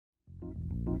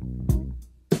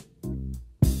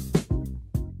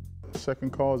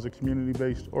Second Call is a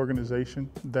community-based organization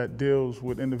that deals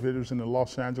with individuals in the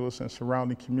Los Angeles and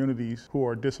surrounding communities who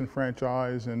are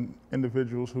disenfranchised and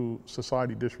individuals who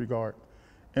society disregard.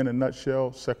 In a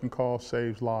nutshell, Second Call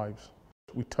saves lives.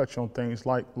 We touch on things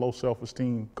like low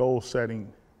self-esteem, goal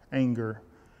setting, anger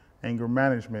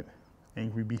management,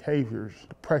 angry behaviors,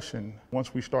 depression.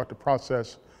 Once we start the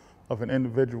process of an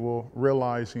individual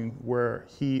realizing where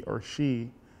he or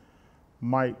she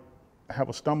might have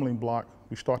a stumbling block,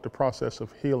 we start the process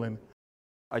of healing.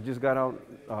 I just got out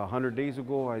 100 days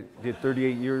ago. I did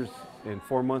 38 years and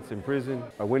 4 months in prison.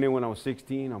 I went in when I was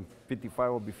 16. I'm 55,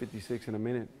 I'll be 56 in a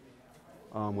minute.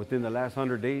 Within the last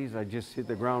 100 days, I just hit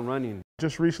the ground running.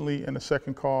 Just recently in the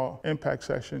Second Call Impact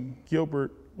session,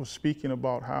 Gilbert was speaking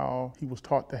about how he was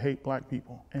taught to hate black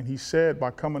people. And he said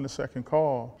by coming to Second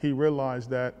Call, he realized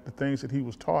that the things that he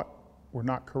was taught were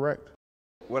not correct.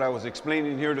 What I was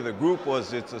explaining here to the group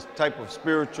was it's a type of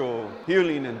spiritual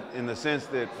healing in the sense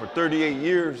that for 38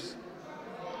 years,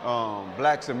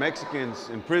 blacks and Mexicans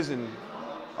in prison,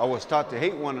 I was taught to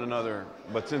hate one another.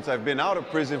 But since I've been out of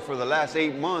prison for the last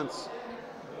 8 months,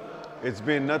 it's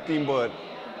been nothing but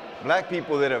black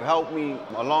people that have helped me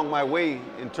along my way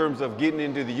in terms of getting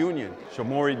into the union.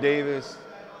 Shamori Davis,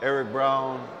 Eric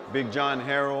Brown, Big John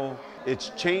Harrell. It's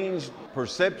changed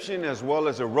perception as well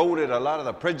as eroded a lot of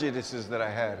the prejudices that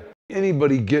I had.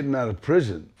 Anybody getting out of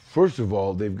prison, first of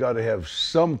all, they've got to have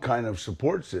some kind of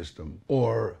support system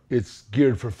or it's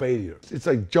geared for failure. It's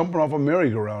like jumping off a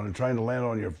merry-go-round and trying to land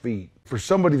on your feet. For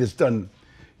somebody that's done,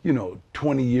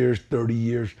 20 years, 30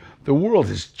 years, the world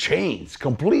has changed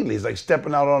completely. It's like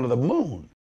stepping out onto the moon.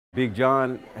 Big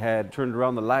John had turned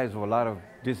around the lives of a lot of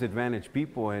disadvantaged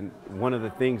people, and one of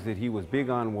the things that he was big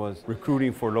on was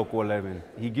recruiting for Local 11.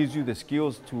 He gives you the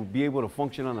skills to be able to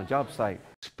function on a job site.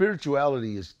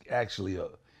 Spirituality is actually a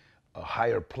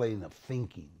higher plane of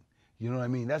thinking. You know what I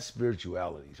mean? That's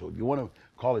spirituality. So if you want to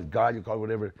call it God, you call it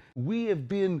whatever. We have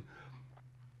been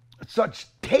such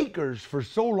takers for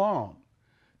so long.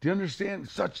 Do you understand?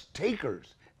 Such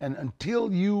takers. And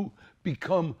until you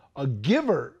become a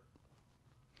giver,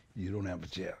 you don't have a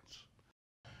chance.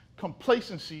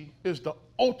 Complacency is the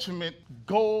ultimate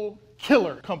goal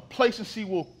killer. Complacency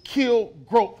will kill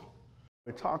growth.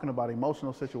 We're talking about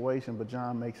emotional situation, but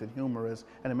John makes it humorous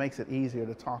and it makes it easier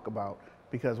to talk about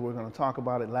because we're going to talk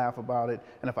about it, laugh about it,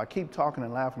 and if I keep talking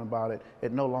and laughing about it,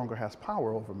 it no longer has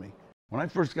power over me. When I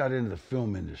first got into the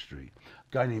film industry,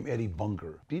 a guy named Eddie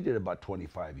Bunker, he did about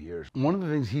 25 years. One of the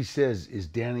things he says is,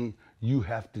 Danny, you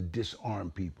have to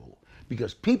disarm people.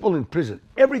 Because people in prison,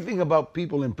 everything about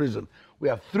people in prison, we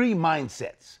have 3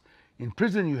 mindsets. In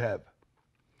prison you have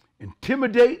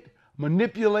intimidate,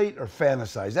 manipulate, or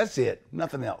fantasize. That's it,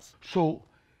 nothing else. So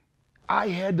I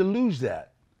had to lose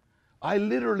that. I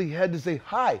literally had to say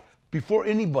hi before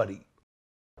anybody.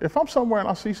 If I'm somewhere and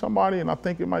I see somebody and I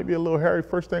think it might be a little hairy,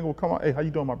 first thing will come out, hey, how you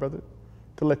doing, my brother?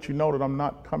 To let you know that I'm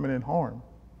not coming in harm.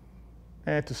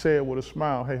 And to say it with a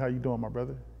smile, hey, how you doing, my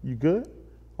brother? You good?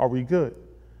 Are we good?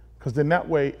 Because then that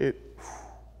way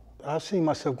I see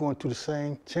myself going through the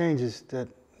same changes that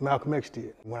Malcolm X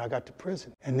did when I got to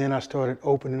prison. And then I started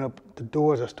opening up the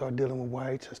doors. I started dealing with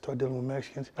whites. I started dealing with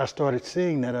Mexicans. I started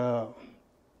seeing that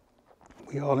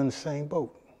we all in the same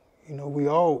boat. We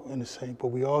all in the same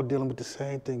boat. We all dealing with the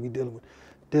same thing. We're dealing with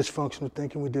dysfunctional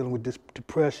thinking. We're dealing with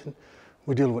depression.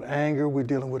 We're dealing with anger. We're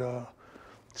dealing with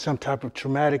some type of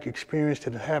traumatic experience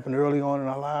that happened early on in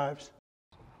our lives.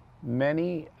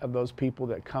 Many of those people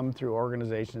that come through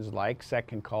organizations like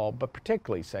Second Call, but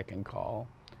particularly Second Call,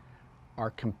 are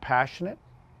compassionate,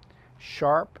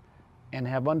 sharp, and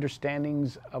have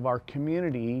understandings of our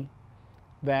community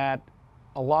that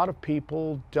a lot of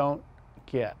people don't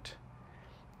get.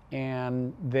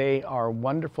 And they are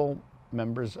wonderful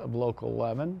members of Local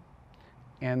 11,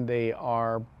 and they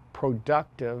are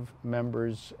productive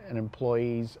members and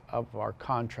employees of our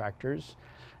contractors.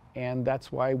 And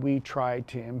that's why we try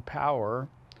to empower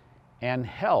and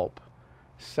help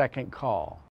Second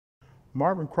Call.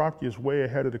 Marvin Krupke is way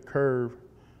ahead of the curve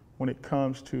when it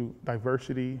comes to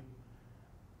diversity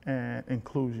and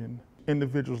inclusion.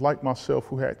 Individuals like myself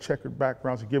who had checkered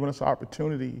backgrounds are giving us an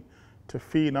opportunity to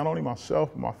feed not only myself,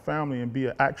 but my family and be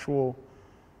an actual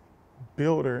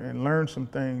builder and learn some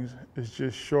things is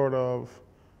just short of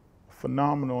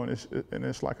phenomenal, and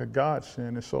it's like a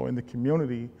godsend. And so in the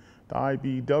community, the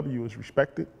IBEW is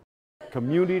respected.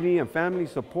 Community and family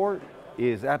support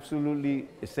is absolutely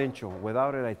essential.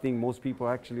 Without it, I think most people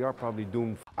actually are probably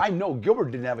doomed. I know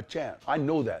Gilbert didn't have a chance. I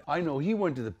know that. I know he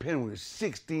went to the pen when he was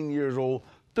 16 years old,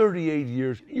 38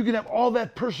 years. You can have all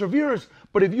that perseverance,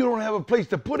 but if you don't have a place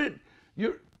to put it,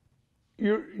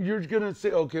 you're gonna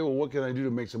say, okay, well, what can I do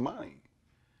to make some money?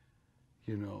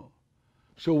 you know.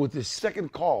 So with this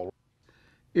second call,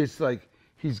 it's like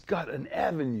he's got an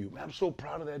avenue. I'm so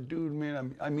proud of that dude,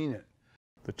 man. I mean it.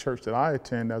 The church that I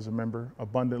attend as a member,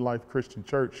 Abundant Life Christian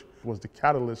Church, was the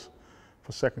catalyst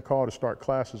for Second Call to start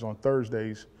classes on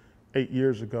Thursdays 8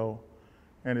 years ago.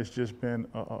 And it's just been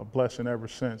a blessing ever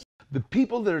since. The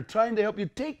people that are trying to help you,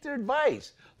 take their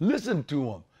advice. Listen to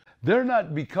them. They're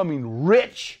not becoming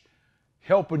rich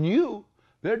helping you.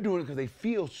 They're doing it because they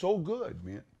feel so good,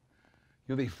 man. You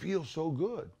know, they feel so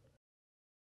good.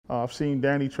 I've seen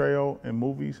Danny Trejo in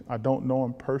movies. I don't know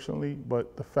him personally,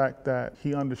 but the fact that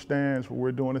he understands what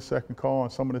we're doing at Second Call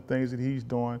and some of the things that he's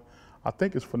doing, I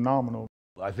think is phenomenal.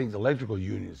 I think the electrical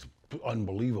union is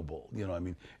unbelievable. You know, I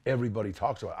mean, everybody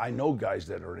talks about it. I know guys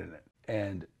that are in it.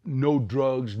 And no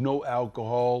drugs, no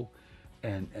alcohol,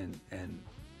 and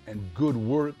good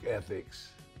work ethics.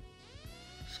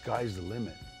 Sky's the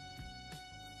limit.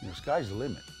 You know, sky's the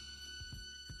limit.